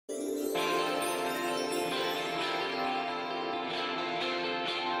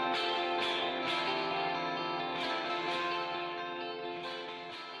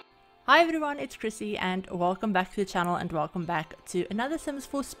Hi everyone, it's Chrissie and welcome back to the channel and welcome back to another Sims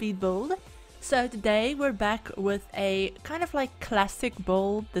 4 speed build. So today we're back with a kind of like classic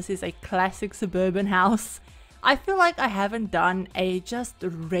build. This is a classic suburban house. I feel like I haven't done a just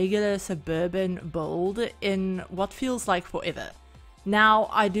regular suburban build in what feels like forever. Now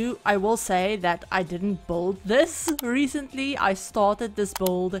I will say that I didn't build this recently. I started this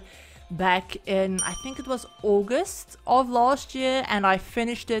build back in, I think it was August of last year, and I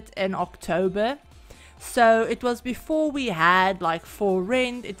finished it in October. So it was before we had like for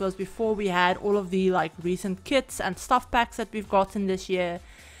rent, it was before we had all of the like recent kits and stuff packs that we've gotten this year.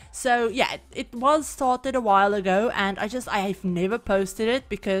 So yeah, it was started a while ago, and I've never posted it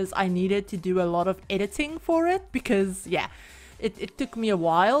because I needed to do a lot of editing for it, because yeah, it took me a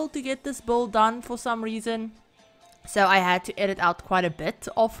while to get this build done for some reason. So I had to edit out quite a bit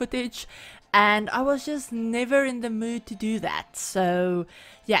of footage, and I was just never in the mood to do that. So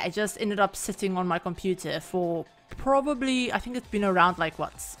yeah, it just ended up sitting on my computer for probably, I think it's been around like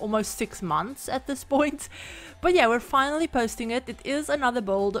almost 6 months at this point. But yeah, we're finally posting it. It is another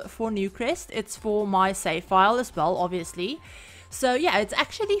build for Newcrest. It's for my save file as well, obviously. So yeah, it's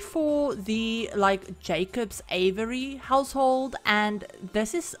actually for the like Jacob's Avery household, and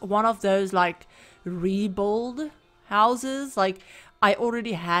this is one of those like rebuild houses. Like, I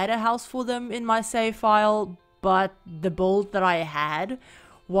already had a house for them in my save file, but the build that I had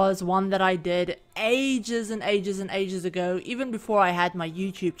was one that I did ages and ages and ages ago, even before I had my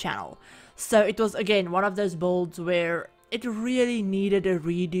YouTube channel. So it was again one of those builds where it really needed a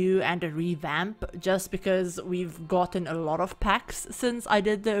redo and a revamp, just because we've gotten a lot of packs since I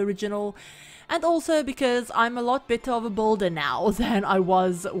did the original, and also because I'm a lot better of a builder now than I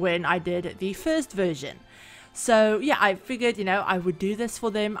was when I did the first version. So yeah, I figured, you know, I would do this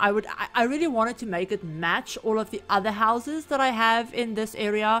for them. I really wanted to make it match all of the other houses that I have in this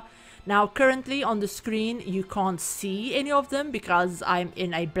area. Now currently on the screen you can't see any of them because I'm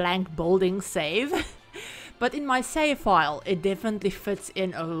in a blank building save. But in my save file it definitely fits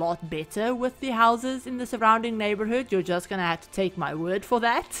in a lot better with the houses in the surrounding neighborhood. You're just gonna have to take my word for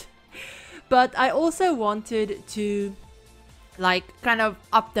that. But I also wanted to like kind of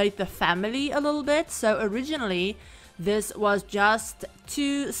update the family a little bit. So originally this was just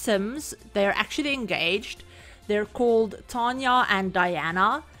two Sims. They're actually engaged. They're called Tanya and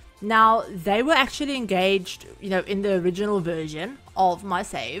Diana. Now they were actually engaged, you know, in the original version of my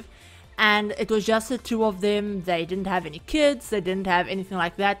save, and it was just the two of them. They didn't have any kids, they didn't have anything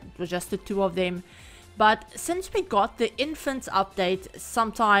like that. It was just the two of them. But since we got the infants update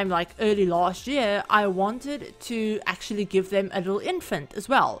sometime like early last year, I wanted to actually give them a little infant as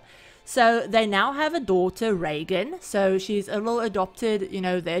well. So they now have a daughter, Reagan. So she's a little adopted, you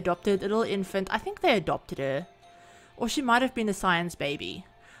know, they adopted a little infant. I think they adopted her, or she might have been a science baby.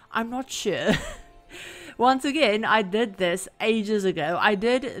 I'm not sure. Once again, I did this ages ago. I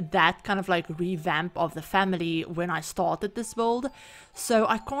did that kind of like revamp of the family when I started this build. So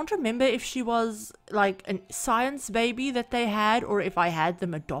I can't remember if she was like a science baby that they had, or if I had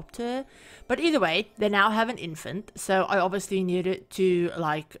them adopt her. But either way, they now have an infant. So I obviously needed to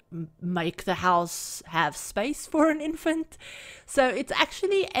like make the house have space for an infant. So it's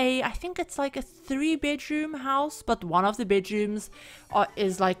actually I think it's like a 3-bedroom house, but one of the bedrooms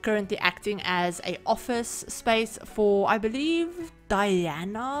is like currently acting as a office space for, I believe,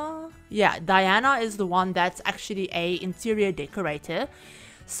 Diana. Yeah, Diana is the one that's actually a interior decorator.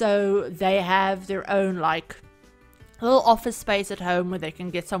 So they have their own like little office space at home where they can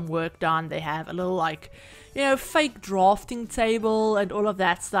get some work done. They have a little like, you know, fake drafting table and all of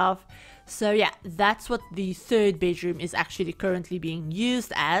that stuff. So yeah, that's what the 3rd bedroom is actually currently being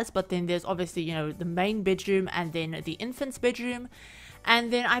used as. But then there's obviously, you know, the main bedroom and then the infant's bedroom.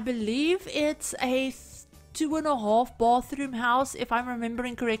 And then I believe it's a 2.5 bathroom house, if I'm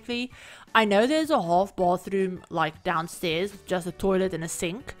remembering correctly. I know there's a half bathroom like downstairs with just a toilet and a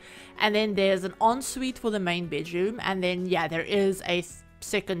sink, and then there's an ensuite for the main bedroom, and then yeah, there is a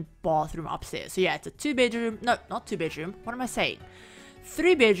 2nd bathroom upstairs. So yeah, it's a 2-bedroom, no, not 2-bedroom, what am I saying,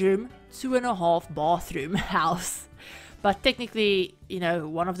 3-bedroom 2.5 bathroom house. But technically, you know,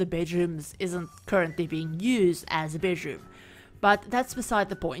 one of the bedrooms isn't currently being used as a bedroom, but that's beside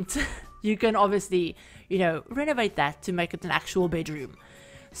the point. You can obviously, you know, renovate that to make it an actual bedroom.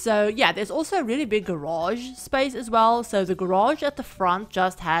 So yeah, there's also a really big garage space as well. So the garage at the front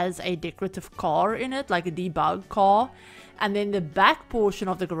just has a decorative car in it, like a debug car. and then the back portion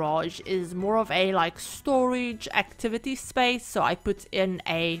of the garage is more of a like storage activity space. So I put in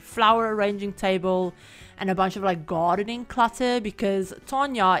a flower arranging table and a bunch of like gardening clutter, because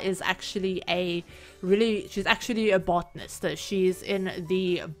Tanya is actually she's actually a botanist. So she's in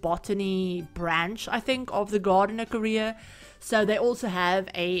the botany branch, I think, of the gardener career. So they also have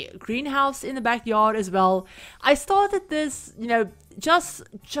a greenhouse in the backyard as well. I started this, you know, just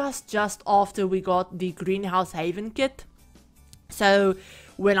after we got the Greenhouse Haven kit. So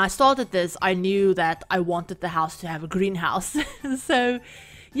when I started this, I knew that I wanted the house to have a greenhouse. So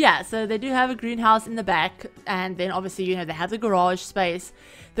yeah, so they do have a greenhouse in the back, and then obviously, you know, they have the garage space.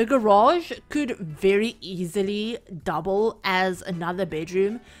 The garage could very easily double as another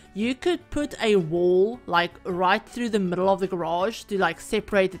bedroom. You could put a wall like right through the middle of the garage to like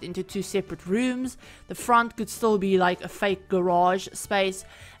separate it into two separate rooms. The front could still be like a fake garage space,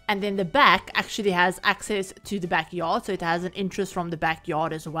 and then the back actually has access to the backyard, so it has an entrance from the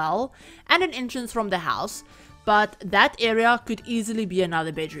backyard as well, and an entrance from the house. But that area could easily be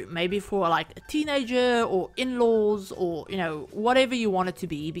another bedroom, maybe for like a teenager or in-laws, or, you know, whatever you want it to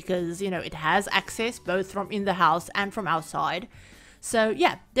be, because, you know, it has access both from in the house and from outside. So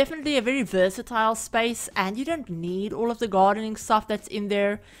yeah, definitely a very versatile space, and you don't need all of the gardening stuff that's in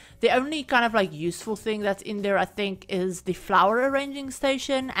there. The only kind of like useful thing that's in there, I think, is the flower arranging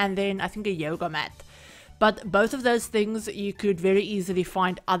station, and then I think a yoga mat. But both of those things you could very easily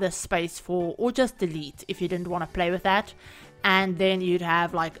find other space for, or just delete if you didn't want to play with that. And then you'd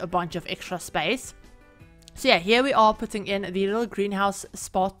have like a bunch of extra space. So yeah, here we are putting in the little greenhouse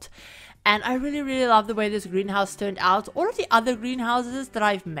spot. And I really love the way this greenhouse turned out. All of the other greenhouses that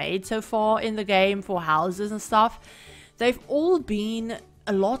I've made so far in the game for houses and stuff, they've all been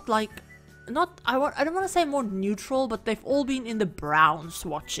a lot like, I don't want to say more neutral, but they've all been in the brown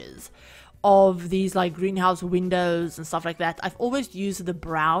swatches of these like greenhouse windows and stuff like that. I've always used the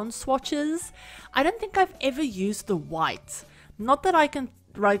brown swatches. I don't think I've ever used the white. Not that I can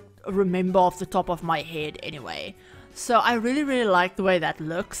remember off the top of my head anyway. So I really like the way that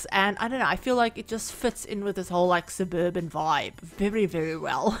looks, and I don't know, I feel like it just fits in with this whole like suburban vibe very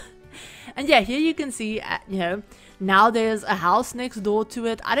well. And yeah, here you can see, you know, now there's a house next door to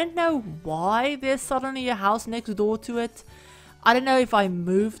it. I don't know why there's suddenly a house next door to it. I don't know if I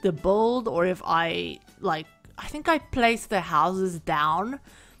moved the build, or if I think I placed the houses down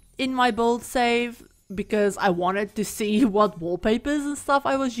in my build save because I wanted to see what wallpapers and stuff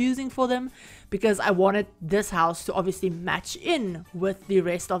I was using for them, because I wanted this house to obviously match in with the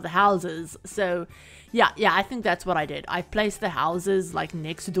rest of the houses. So yeah, I think that's what I did. I placed the houses like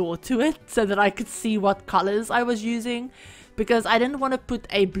next door to it so that I could see what colors I was using, because I didn't want to put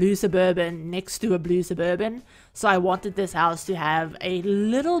a blue Suburban next to a blue Suburban. So I wanted this house to have a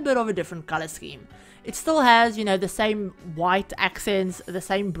little bit of a different color scheme. It still has, you know, the same white accents, the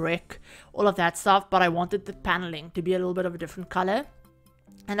same brick, all of that stuff, but I wanted the paneling to be a little bit of a different color.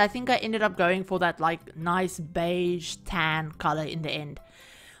 And I think I ended up going for that like nice beige tan color in the end.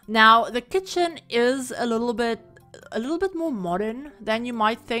 Now the kitchen is a little bit more modern than you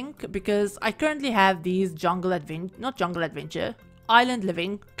might think, because I currently have these Island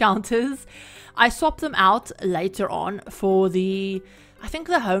Living counters. I swapped them out later on for the, I think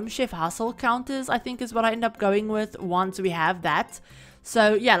the Home Chef Hustle counters, I think is what I end up going with once we have that.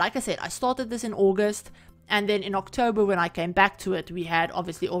 So yeah, like I said, I started this in August, and then in October when I came back to it, we had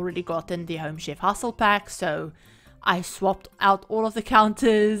obviously already gotten the Home Chef Hustle pack, so I swapped out all of the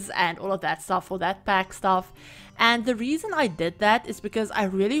counters and all of that stuff for that pack stuff. And the reason I did that is because I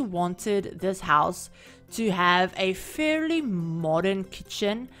really wanted this house to have a fairly modern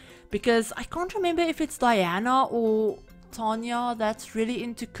kitchen, because I can't remember if it's Diana or Tanya that's really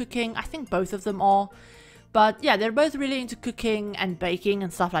into cooking. I think both of them are. But yeah, they're both really into cooking and baking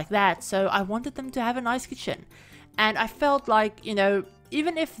and stuff like that. So I wanted them to have a nice kitchen. And I felt like, you know,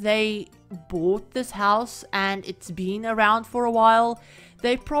 even if they bought this house and it's been around for a while,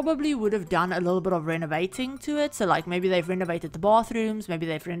 they probably would have done a little bit of renovating to it. So like maybe they've renovated the bathrooms, maybe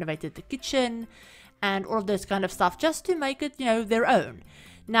they've renovated the kitchen and all of this kind of stuff, just to make it, you know, their own.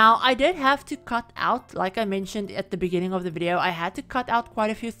 Now, I did have to cut out, like I mentioned at the beginning of the video, I had to cut out quite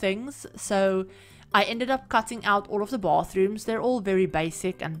a few things. So I ended up cutting out all of the bathrooms. They're all very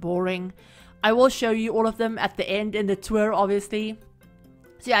basic and boring. I will show you all of them at the end in the tour, obviously.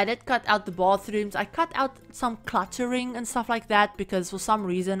 So yeah, I did cut out the bathrooms. I cut out some cluttering and stuff like that, because for some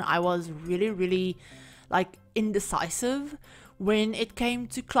reason I was really like indecisive when it came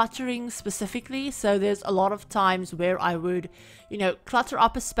to cluttering specifically. So there's a lot of times where I would, you know, clutter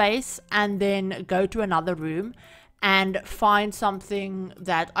up a space and then go to another room and find something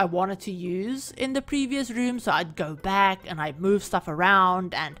that I wanted to use in the previous room. So I'd go back and I'd move stuff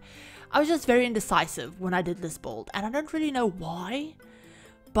around, and I was just very indecisive when I did this build, and I don't really know why.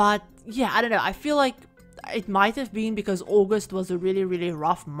 But yeah, I don't know. I feel like it might have been because August was a really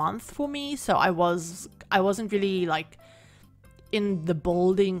rough month for me, so I wasn't really like in the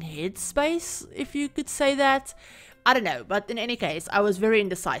building headspace, if you could say that. I don't know, but in any case, I was very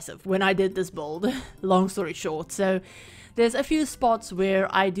indecisive when I did this build, long story short. So there's a few spots where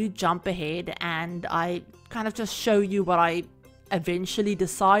I do jump ahead and I kind of just show you what I eventually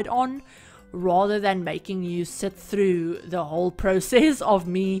decide on, rather than making you sit through the whole process of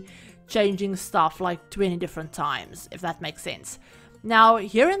me changing stuff like 20 different times, if that makes sense. Now,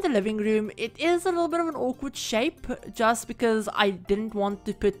 here in the living room, it is a little bit of an awkward shape, just because I didn't want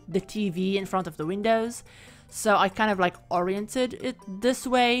to put the TV in front of the windows. So I kind of like oriented it this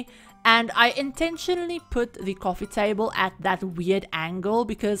way, and I intentionally put the coffee table at that weird angle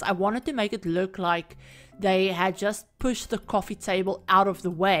because I wanted to make it look like they had just pushed the coffee table out of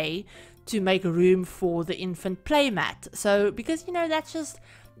the way to make room for the infant playmat. So because, you know, that's just,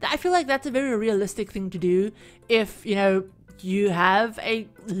 I feel like that's a very realistic thing to do if, you know, you have a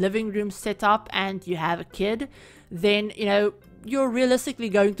living room set up and you have a kid, then, you know, you're realistically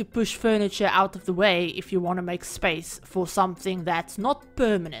going to push furniture out of the way if you want to make space for something that's not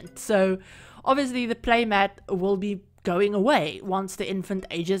permanent. So obviously the playmat will be going away once the infant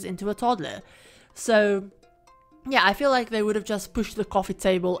ages into a toddler. So yeah, I feel like they would have just pushed the coffee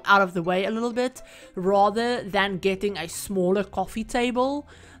table out of the way a little bit rather than getting a smaller coffee table.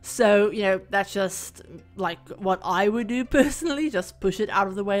 So, you know, that's just like what I would do personally, just push it out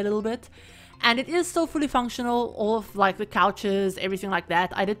of the way a little bit. And it is still fully functional, all of like the couches, everything like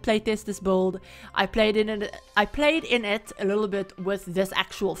that. I did playtest this build. I played in it a little bit with this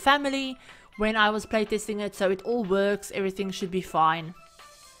actual family when I was playtesting it, so it all works, everything should be fine.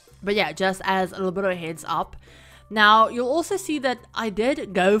 But yeah, just as a little bit of a heads up. Now, you'll also see that I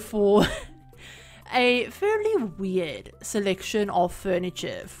did go for a fairly weird selection of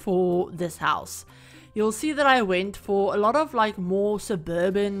furniture for this house. You'll see that I went for a lot of like more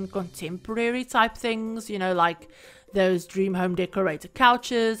suburban contemporary type things, you know, like those Dream Home Decorator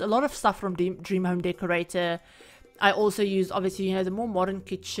couches, a lot of stuff from Dream Home Decorator. I also used, obviously, you know, the more modern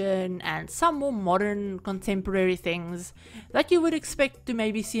kitchen and some more modern contemporary things that you would expect to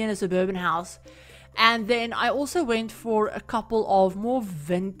maybe see in a suburban house. And then I also went for a couple of more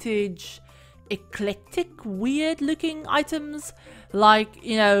vintage, eclectic, weird looking items, like,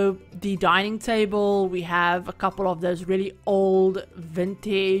 you know, the dining table. We have a couple of those really old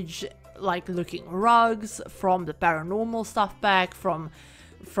vintage like looking rugs from the paranormal stuff back from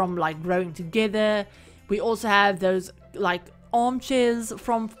like Growing Together. We also have those like armchairs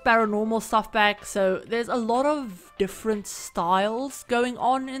from paranormal stuff back. So there's a lot of different styles going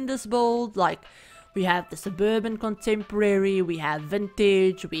on in this build. Like, we have the suburban contemporary, we have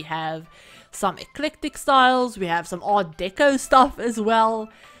vintage, we have some eclectic styles, we have some art deco stuff as well.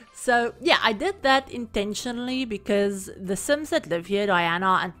 So yeah, I did that intentionally because the Sims that live here,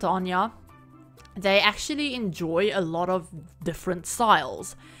 Diana and Tanya, they actually enjoy a lot of different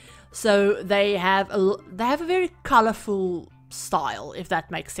styles. So they have a very colorful style, if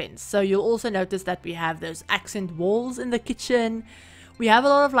that makes sense. So you'll also notice that we have those accent walls in the kitchen. We have a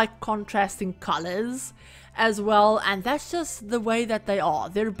lot of like contrasting colors as well, and that's just the way that they are.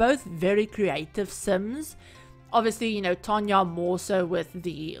 They're both very creative Sims. Obviously, you know, Tanya more so with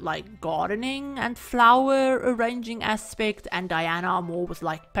the like gardening and flower arranging aspect, and Diana more with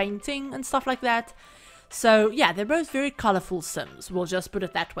like painting and stuff like that. So yeah, they're both very colorful Sims, we'll just put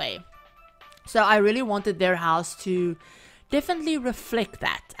it that way. So I really wanted their house to definitely reflect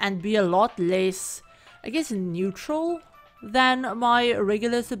that and be a lot less, I guess, neutral than my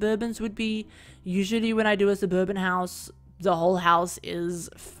regular Suburbans would be. Usually when I do a suburban house, the whole house is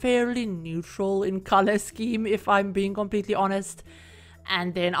fairly neutral in color scheme, if I'm being completely honest.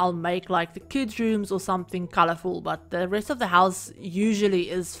 And then I'll make like the kids' rooms or something colorful, but the rest of the house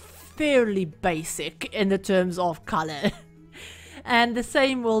usually is fairly basic in the terms of color. And the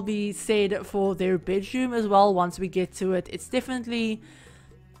same will be said for their bedroom as well once we get to it. It's definitely,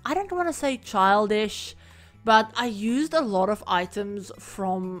 I don't want to say childish, but I used a lot of items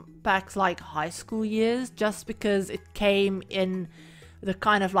from packs like high school years just because it came in the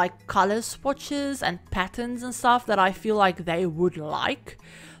kind of like color swatches and patterns and stuff that I feel like they would like.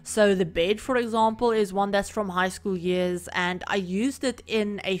 So the bed, for example, is one that's from high school years, and I used it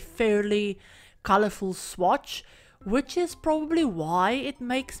in a fairly colorful swatch, which is probably why it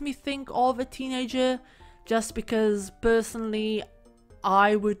makes me think of a teenager, just because personally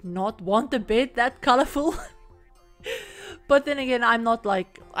I would not want a bed that colorful. But then again, I'm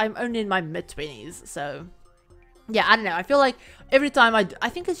only in my mid-20s, so yeah, I don't know. I feel like every time I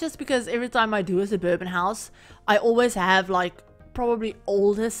think it's just because every time I do a suburban house, I always have like probably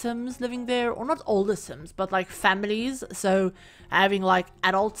older Sims living there, or not older Sims, but like families. So having like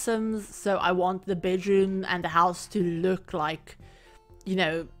adult Sims, so I want the bedroom and the house to look like, you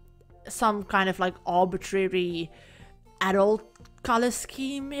know, some kind of like arbitrary adult color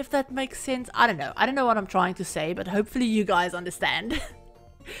scheme, if that makes sense. I don't know what I'm trying to say, but hopefully you guys understand.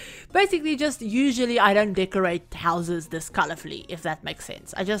 Basically, just usually I don't decorate houses this colorfully, if that makes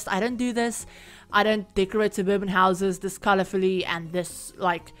sense. I don't do this. I don't decorate suburban houses this colorfully and this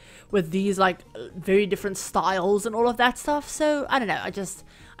like with these like very different styles and all of that stuff. So I don't know,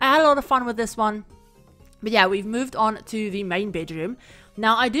 I had a lot of fun with this one. But yeah, we've moved on to the main bedroom.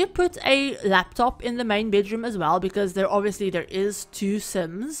 Now I do put a laptop in the main bedroom as well, because there is 2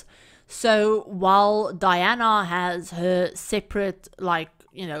 Sims. So while Diana has her separate, like,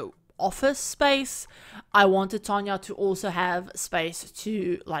 you know, office space, I wanted Tanya to also have space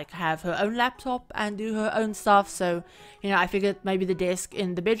to like have her own laptop and do her own stuff. So, you know, I figured maybe the desk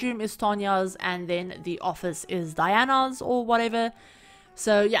in the bedroom is Tanya's and then the office is Diana's or whatever.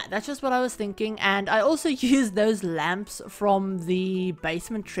 So yeah, that's just what I was thinking. And I also used those lamps from the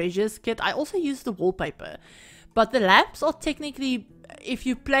Basement Treasures kit. I also used the wallpaper, but the lamps are technically, if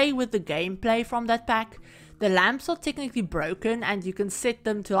you play with the gameplay from that pack, the lamps are technically broken and you can set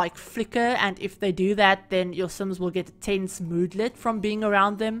them to like flicker, and if they do that, then your Sims will get a tense moodlet from being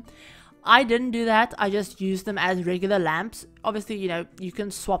around them. I didn't do that. I just used them as regular lamps. Obviously, you know, you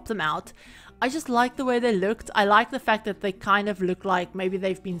can swap them out. I just like the way they looked. I like the fact that they kind of look like maybe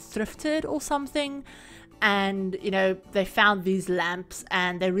they've been thrifted or something. And, you know, they found these lamps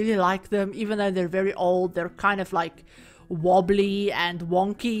and they really like them. Even though they're very old, they're kind of like wobbly and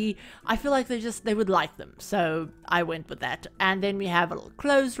wonky. I feel like they would like them. So I went with that. And then we have a little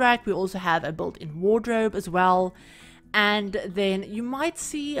clothes rack. We also have a built-in wardrobe as well. And then you might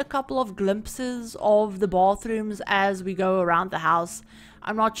see a couple of glimpses of the bathrooms as we go around the house.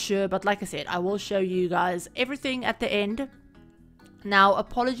 I'm not sure, but like I said, I will show you guys everything at the end. Now,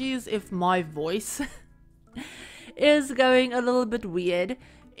 apologies if my voice is going a little bit weird.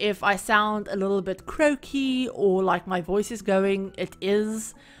 If I sound a little bit croaky or like my voice is going, it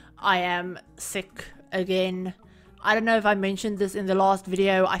is. I am sick again. I don't know if I mentioned this in the last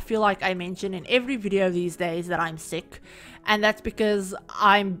video. I feel like I mention in every video these days that I'm sick. And that's because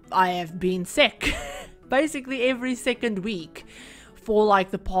I have been sick basically every second week for like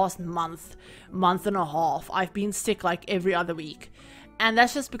the past month and a half. I've been sick like every other week. And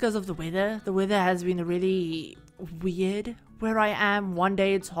that's just because of the weather. The weather has been really weird where I am. One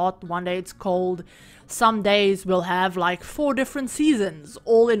day it's hot, one day it's cold. Some days we'll have like 4 different seasons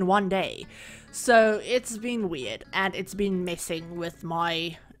all in one day. So it's been weird and it's been messing with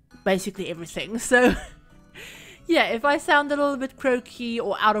my basically everything. So yeah, if I sound a little bit croaky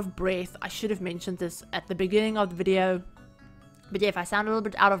or out of breath, I should have mentioned this at the beginning of the video. But yeah, if I sound a little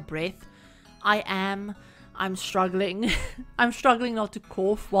bit out of breath, I'm struggling. I'm struggling not to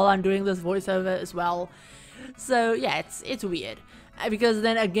cough while I'm doing this voiceover as well. So yeah, it's weird. Because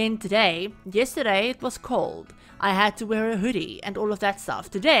then again yesterday it was cold. I had to wear a hoodie and all of that stuff.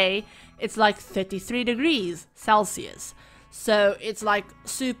 Today, it's like 33 degrees Celsius. So it's like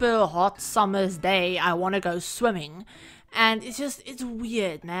super hot summer's day. I want to go swimming. And it's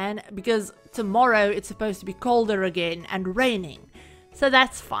weird, man. Because tomorrow it's supposed to be colder again and raining. So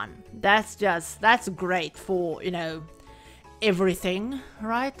that's fun. That's great for, you know, everything,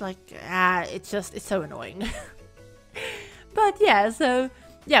 right? Like, it's so annoying. But yeah, so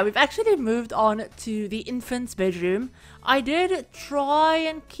yeah, we've actually moved on to the infant's bedroom. I did try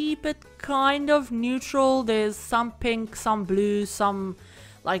and keep it kind of neutral. There's some pink, some blue, some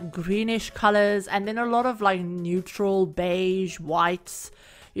like greenish colors, and then a lot of like neutral beige, whites,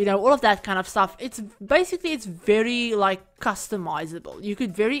 you know, all of that kind of stuff. It's very like customizable. You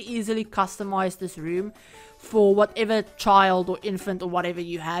could very easily customize this room for whatever child or infant or whatever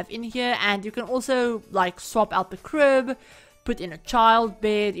you have in here. And you can also like swap out the crib, put in a child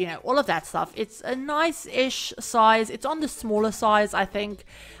bed, you know, all of that stuff. It's a nice-ish size. It's on the smaller size, I think.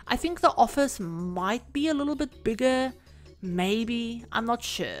 I think the office might be a little bit bigger, maybe. I'm not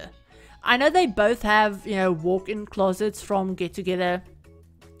sure. I know they both have, you know, walk-in closets from Get Together,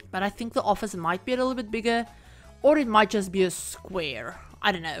 but I think the office might be a little bit bigger, or it might just be a square.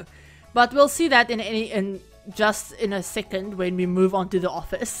 I don't know. But we'll see that in just in a second when we move on to the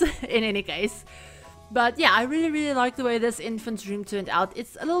office, in any case. But yeah, I really like the way this infant's room turned out.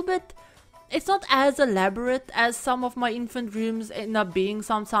 It's a little bit It's not as elaborate as some of my infant rooms end up being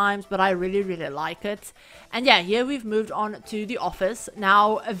sometimes, but I really like it. And yeah, here we've moved on to the office.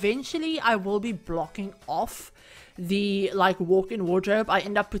 Now, eventually I will be blocking off the like walk-in wardrobe. I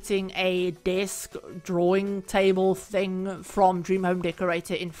end up putting a desk drawing table thing from Dream Home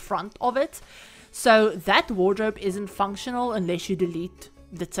Decorator in front of it. So that wardrobe isn't functional unless you delete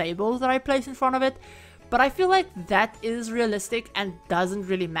the table that I place in front of it. But I feel like that is realistic and doesn't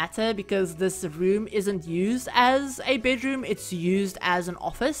really matter because this room isn't used as a bedroom, it's used as an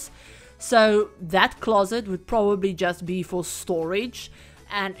office. So that closet would probably just be for storage,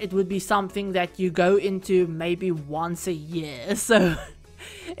 and it would be something that you go into maybe once a year. So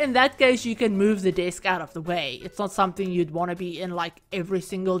in that case, you can move the desk out of the way. It's not something you'd want to be in like every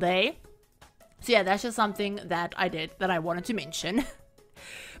single day. So yeah, that's just something that I did that I wanted to mention.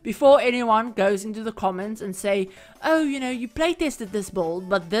 Before anyone goes into the comments and say, oh, you know, you playtested this build,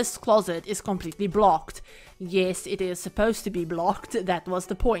 but this closet is completely blocked. Yes, it is supposed to be blocked. That was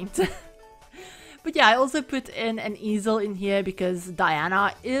the point. But yeah, I also put in an easel in here because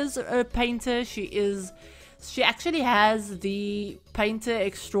Diana is a painter. She actually has the painter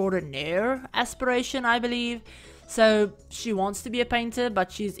extraordinaire aspiration, I believe. So she wants to be a painter,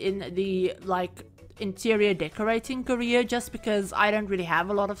 but she's in the like interior decorating career just because I don't really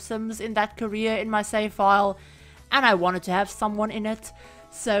have a lot of Sims in that career in my save file, and I wanted to have someone in it.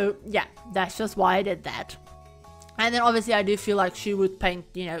 So yeah, that's just why I did that. And then obviously I do feel like she would paint,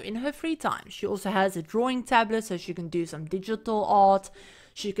 you know, in her free time. She also has a drawing tablet, so she can do some digital art.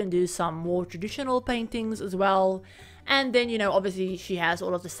 She can do some more traditional paintings as well. And then, you know, obviously she has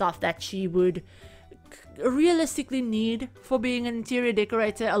all of the stuff that she would realistically need for being an interior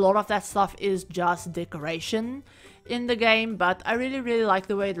decorator. A lot of that stuff is just decoration in the game, but I really like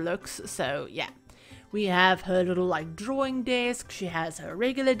the way it looks. So yeah, we have her little like drawing desk, she has her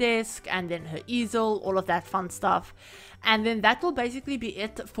regular desk, and then her easel, all of that fun stuff. And then that will basically be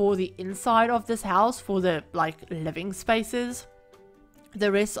it for the inside of this house, for the like living spaces.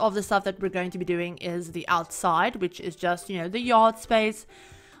 The rest of the stuff that we're going to be doing is the outside, which is just, you know, the yard space.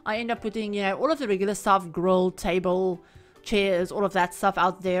 I end up putting, you know, all of the regular stuff, grill, table, chairs, all of that stuff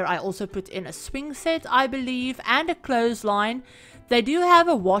out there. I also put in a swing set, I believe, and a clothesline. They do have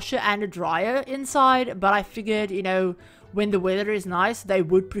a washer and a dryer inside, but I figured, you know, when the weather is nice, they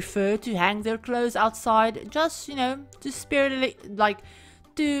would prefer to hang their clothes outside, just, you know, to spare,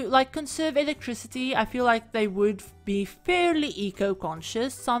 to conserve electricity. I feel like they would be fairly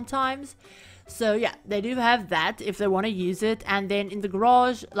eco-conscious sometimes. So yeah, they do have that if they want to use it. And then in the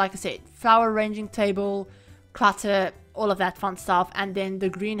garage, like I said, flower arranging table, clutter, all of that fun stuff. And then the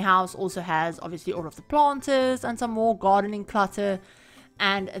greenhouse also has obviously all of the planters and some more gardening clutter.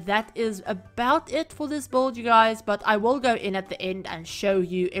 And that is about it for this build, you guys. But I will go in at the end and show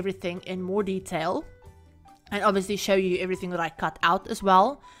you everything in more detail. And obviously show you everything that I cut out as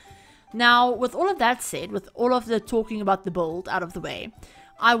well. Now, with all of that said, with all of the talking about the build out of the way,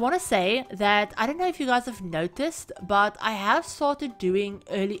 I want to say that, I don't know if you guys have noticed, but I have started doing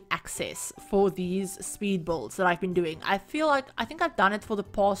early access for these speed builds that I've been doing. I think I've done it for the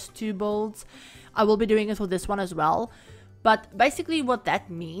past 2 builds. I will be doing it for this one as well. But basically what that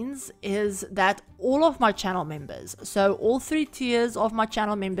means is that all of my channel members, so all 3 tiers of my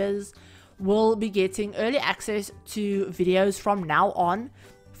channel members, will be getting early access to videos from now on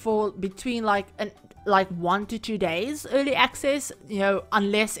for between like 1 to 2 days early access, you know,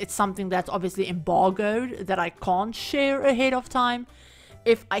 unless it's something that's obviously embargoed that I can't share ahead of time.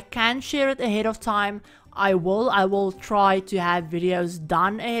 If I can share it ahead of time, I will try to have videos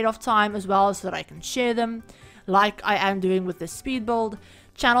done ahead of time as well so that I can share them, like I am doing with the speed build.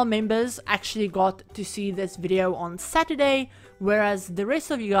 Channel members actually got to see this video on Saturday, whereas the rest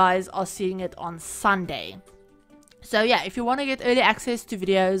of you guys are seeing it on Sunday. So yeah, if you want to get early access to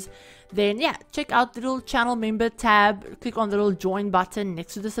videos, then yeah, check out the little channel member tab, click on the little join button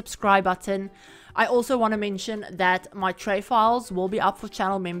next to the subscribe button. I also want to mention that my tray files will be up for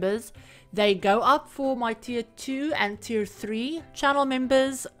channel members. They go up for my tier 2 and tier 3 channel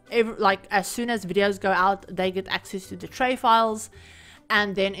members. As soon as videos go out, they get access to the tray files.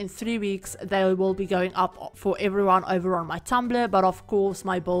 And then in 3 weeks, they will be going up for everyone over on my Tumblr. But of course,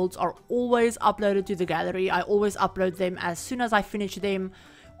 my builds are always uploaded to the gallery. I always upload them as soon as I finish them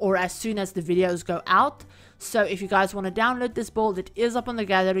or as soon as the videos go out. So if you guys want to download this build, it is up on the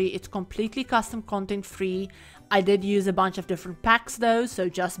gallery. It's completely custom content free. I did use a bunch of different packs though, so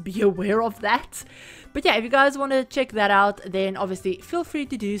just be aware of that. But yeah, if you guys want to check that out, then obviously feel free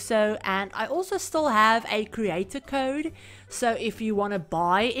to do so. And I also still have a creator code, so if you want to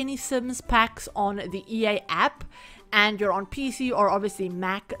buy any Sims packs on the EA app and you're on PC or obviously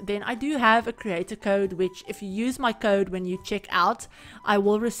Mac, then I do have a creator code, which if you use my code when you check out, I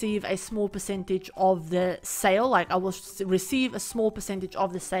will receive a small percentage of the sale. Like I will receive a small percentage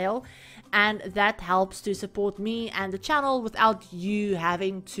of the sale, and that helps to support me and the channel without you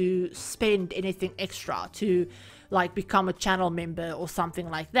having to spend anything extra to like become a channel member or something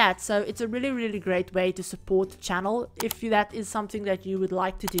like that. So it's a really great way to support the channel if that is something that you would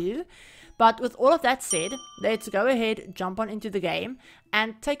like to do. But with all of that said, let's go ahead, jump on into the game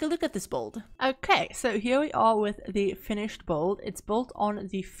and take a look at this build. Okay, so here we are with the finished build. It's built on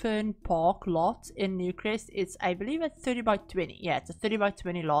the Fern Park lot in Newcrest. It's, I believe, a 30 by 20. Yeah, it's a 30 by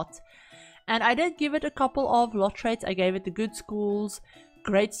 20 lot. And I did give it a couple of lot traits. I gave it the Good Schools,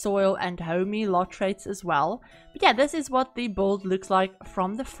 Great Soil, and Homey lot traits as well. But yeah, this is what the build looks like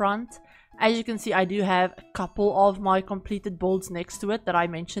from the front. As you can see, I do have a couple of my completed builds next to it that I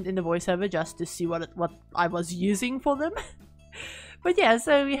mentioned in the voiceover just to see what I was using for them. But yeah,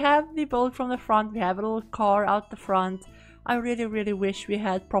 so we have the build from the front. We have a little car out the front. I really wish we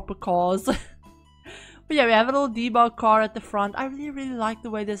had proper cars. But yeah, we have a little debug car at the front. I really like the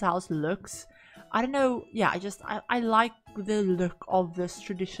way this house looks. I don't know, yeah, I like the look of this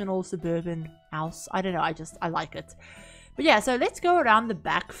traditional suburban house. I don't know, I like it. But yeah, so let's go around the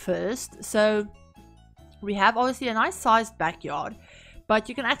back first. So we have obviously a nice sized backyard, but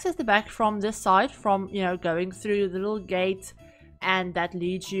you can access the back from this side, from, you know, going through the little gate, and that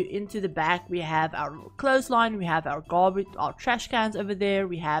leads you into the back. We have our little clothesline, we have our garbage, our trash cans over there,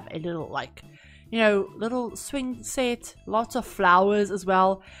 we have a little, like, you know, little swing set, lots of flowers as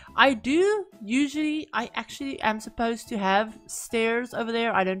well. I actually am supposed to have stairs over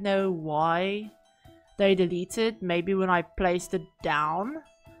there. I don't know why they deleted. Maybe when I placed it down.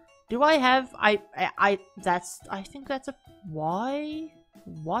 Do I have, I think that's a, why?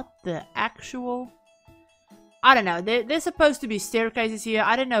 What the actual? I don't know. There's supposed to be staircases here.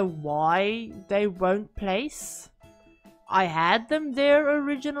 I don't know why they won't place. I had them there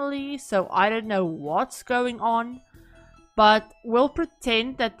originally, so I don't know what's going on. But we'll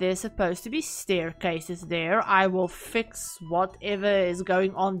pretend that there's supposed to be staircases there. I will fix whatever is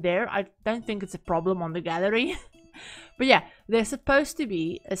going on there. I don't think it's a problem on the gallery. But yeah, there's supposed to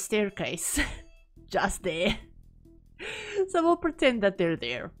be a staircase just there. So we'll pretend that they're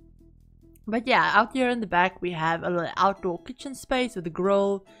there. But yeah, out here in the back we have a little outdoor kitchen space with a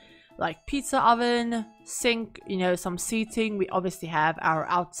grill, like pizza oven, sink, you know, some seating. We obviously have our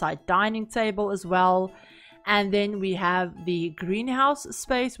outside dining table as well. And then we have the greenhouse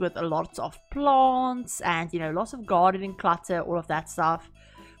space with a lot of plants and, you know, lots of gardening clutter, all of that stuff.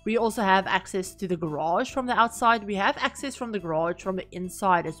 We also have access to the garage from the outside. We have access from the garage from the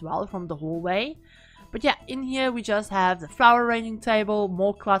inside as well, from the hallway. But yeah, in here we just have the flower arranging table,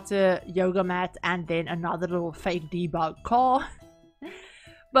 more clutter, yoga mat, and then another little fake debug car.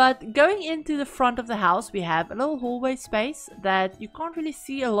 But going into the front of the house, we have a little hallway space that you can't really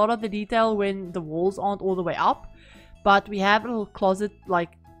see a lot of the detail when the walls aren't all the way up. But we have a little closet,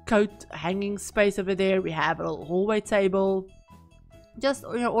 like coat hanging space over there. We have a little hallway table. Just,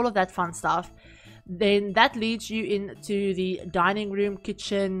 you know, all of that fun stuff. Then that leads you into the dining room,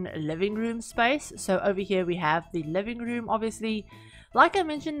 kitchen, living room space. So over here we have the living room, obviously. Like I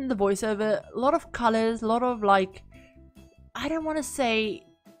mentioned in the voiceover, a lot of colors, a lot of, like, I don't want to say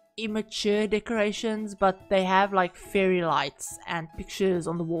immature decorations, but they have like fairy lights and pictures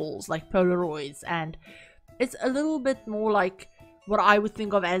on the walls, like Polaroids, and it's a little bit more like what I would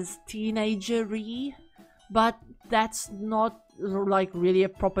think of as teenager-y, but that's not like really a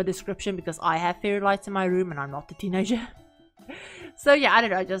proper description because I have fairy lights in my room and I'm not a teenager. So yeah, I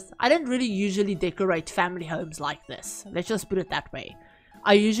don't know, I don't really usually decorate family homes like this, let's just put it that way.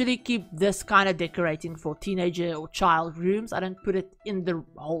 I usually keep this kind of decorating for teenager or child rooms. I don't put it in the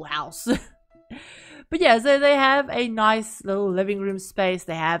whole house. But yeah, so they have a nice little living room space.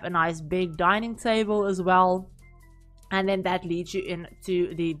 They have a nice big dining table as well. And then that leads you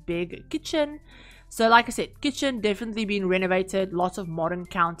into the big kitchen. So like I said, kitchen definitely been renovated. Lots of modern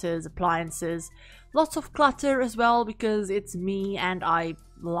counters, appliances. Lots of clutter as well because it's me and I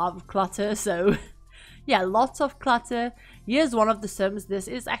love clutter. So yeah, lots of clutter. Here's one of the Sims. This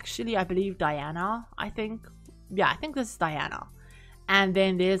is actually, I believe, Diana, I think. Yeah, I think this is Diana. And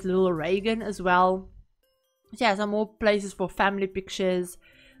then there's little Reagan as well. So yeah, some more places for family pictures.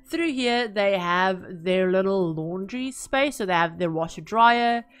 Through here, they have their little laundry space. So they have their washer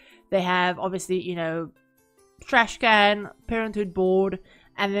dryer. They have, obviously, you know, trash can, parenthood board.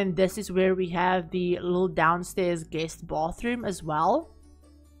 And then this is where we have the little downstairs guest bathroom as well.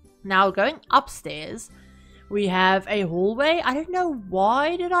 Now going upstairs, we have a hallway. I don't know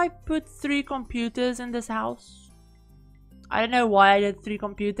why did I put 3 computers in this house. I don't know why I did 3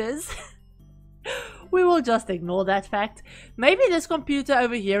 computers. We will just ignore that fact. Maybe this computer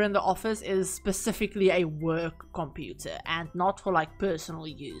over here in the office is specifically a work computer and not for like personal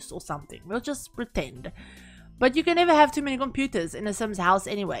use or something. We'll just pretend. But you can never have too many computers in a Sims house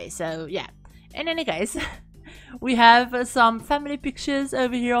anyway, so yeah. In any case, we have some family pictures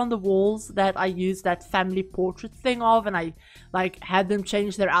over here on the walls that I used that family portrait thing of, and I like had them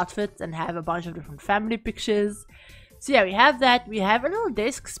change their outfits and have a bunch of different family pictures. So yeah, we have that. We have a little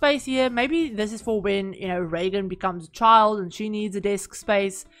desk space here. Maybe this is for when, you know, Reagan becomes a child and she needs a desk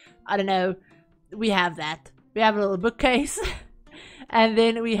space. I don't know. We have that. We have a little bookcase. And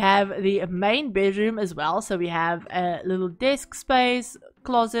then we have the main bedroom as well. So we have a little desk space,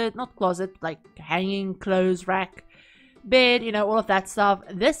 closet, not closet, like hanging clothes rack, bed, you know, all of that stuff.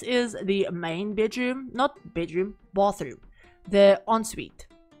 This is the main bedroom, not bedroom, bathroom, the ensuite.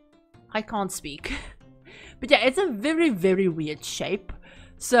 I can't speak. But yeah, it's a very, very weird shape.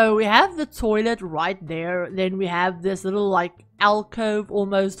 So we have the toilet right there. Then we have this little like alcove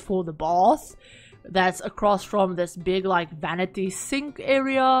almost for the bath. That's across from this big like vanity sink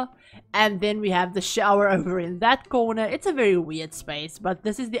area. And then we have the shower over in that corner. It's a very weird space, but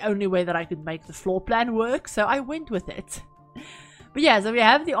this is the only way that I could make the floor plan work. So I went with it. But yeah, so we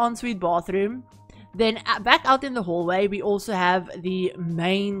have the ensuite bathroom. Then back out in the hallway, we also have the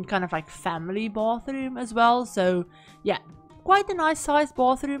main kind of like family bathroom as well. So yeah, quite a nice sized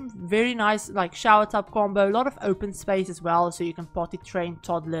bathroom. Very nice like shower tub combo. A lot of open space as well, so you can potty train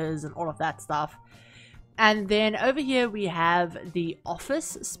toddlers and all of that stuff. And then over here we have the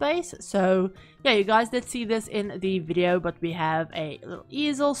office space. So yeah, you guys did see this in the video, but we have a little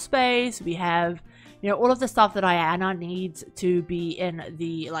easel space. We have, you know, all of the stuff that Ayana needs to be in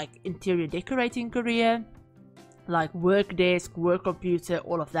the like interior decorating career, like work desk, work computer,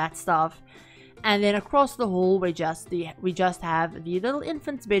 all of that stuff. And then across the hall we just have the little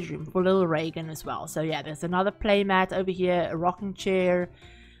infant's bedroom for little Reagan as well. So yeah, there's another playmat over here, a rocking chair,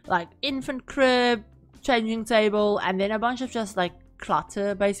 like infant crib, changing table, and then a bunch of just like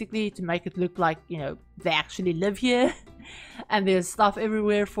clutter basically to make it look like, you know, they actually live here. And there's stuff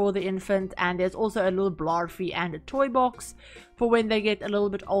everywhere for the infant, and there's also a little blarfy and a toy box for when they get a little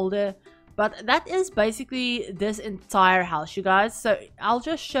bit older. But that is basically this entire house, you guys. So I'll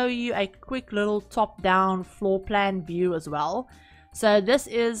just show you a quick little top down floor plan view as well. So this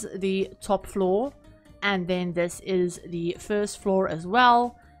is the top floor, and then this is the first floor as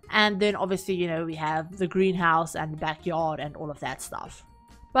well. And then obviously, you know, we have the greenhouse and the backyard and all of that stuff.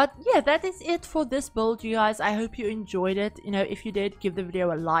 But yeah, that is it for this build, you guys. I hope you enjoyed it. You know, if you did, give the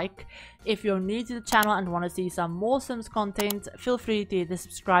video a like. If you're new to the channel and want to see some more Sims content, feel free to hit the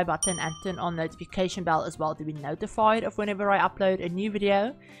subscribe button and turn on the notification bell as well to be notified of whenever I upload a new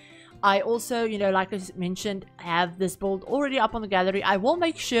video. I also, you know, like I mentioned, have this build already up on the gallery. I will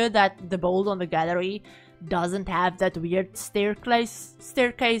make sure that the build on the gallery doesn't have that weird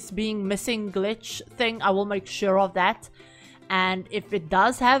staircase being missing glitch thing. I will make sure of that. And if it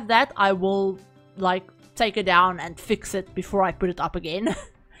does have that, I will like take it down and fix it before I put it up again.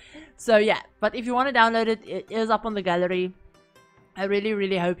 So yeah, but if you want to download it, it is up on the gallery. I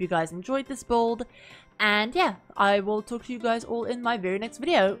really hope you guys enjoyed this build. And yeah, I will talk to you guys all in my very next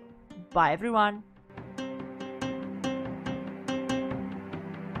video. Bye everyone.